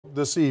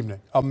this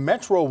evening. A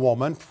Metro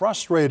woman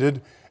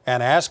frustrated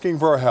and asking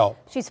for help.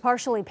 She's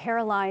partially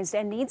paralyzed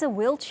and needs a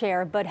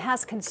wheelchair, but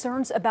has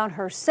concerns about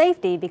her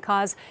safety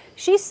because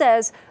she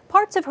says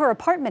parts of her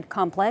apartment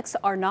complex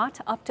are not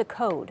up to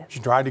code. She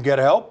tried to get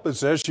help, but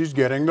says she's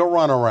getting the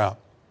runaround.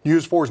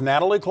 News 4's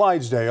Natalie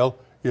Clydesdale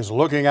is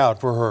looking out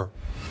for her.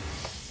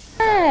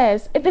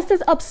 Yes, this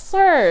is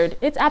absurd.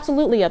 It's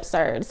absolutely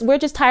absurd. We're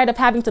just tired of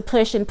having to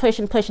push and push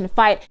and push and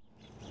fight.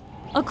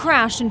 A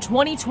crash in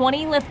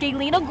 2020 left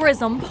Gaylena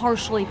Grissom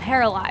partially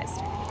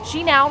paralyzed.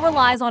 She now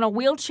relies on a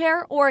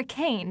wheelchair or a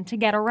cane to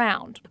get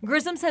around.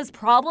 Grissom says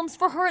problems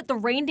for her at the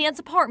Raindance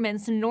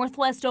Apartments in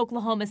Northwest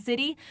Oklahoma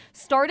City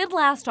started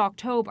last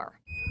October.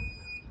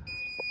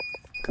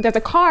 There's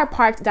a car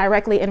parked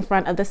directly in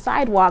front of the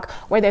sidewalk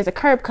where there's a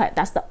curb cut.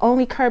 That's the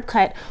only curb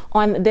cut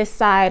on this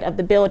side of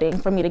the building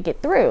for me to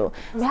get through.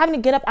 I'm having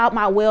to get up out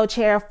my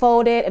wheelchair,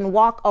 fold it, and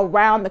walk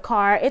around the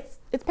car. It's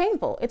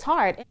painful. It's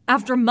hard.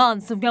 After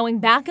months of going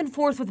back and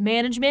forth with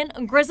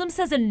management, Grissom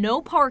says a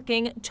no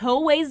parking,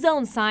 tow-away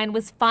zone sign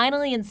was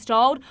finally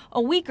installed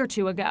a week or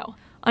two ago.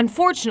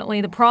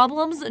 Unfortunately, the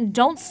problems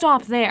don't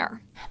stop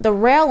there. The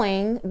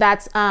railing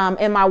that's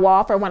in my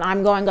wall for when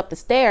I'm going up the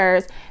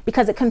stairs,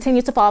 because it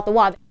continues to fall off the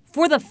wall.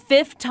 For the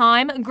 5th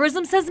time,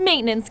 Grissom says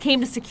maintenance came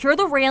to secure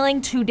the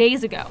railing 2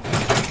 days ago.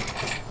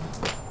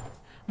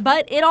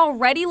 But it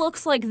already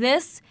looks like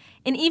this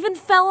and even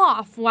fell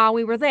off while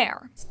we were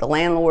there. The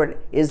landlord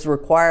is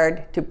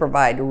required to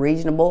provide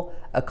reasonable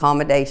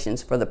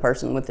accommodations for the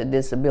person with a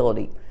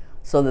disability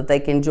so that they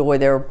can enjoy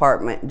their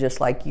apartment just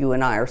like you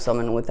and I or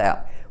someone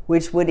without,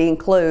 which would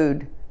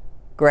include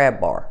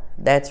grab bar.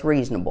 That's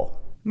reasonable.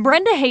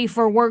 Brenda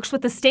Hafer works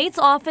with the state's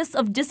Office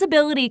of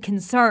Disability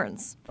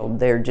Concerns.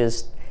 They're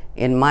just,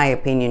 in my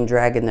opinion,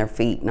 dragging their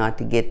feet not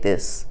to get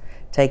this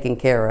taken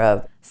care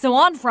of. So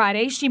on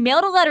Friday, she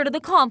mailed a letter to the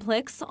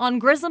complex on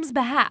Grissom's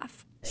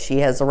behalf. She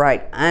has a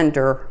right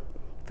under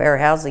Fair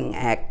Housing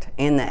Act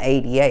and the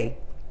ADA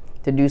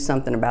to do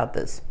something about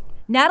this.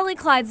 Natalie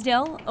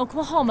Clydesdale,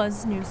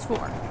 Oklahoma's News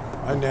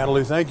 4.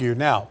 Natalie, thank you.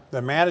 Now,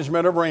 the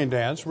management of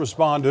Raindance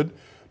responded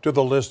to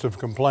the list of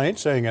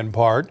complaints, saying in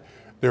part,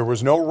 there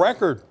was no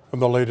record of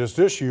the latest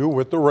issue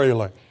with the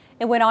railing.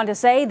 It went on to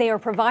say they are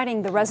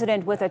providing the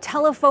resident with a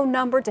telephone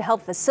number to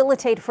help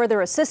facilitate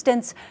further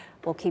assistance.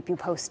 We'll keep you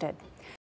posted.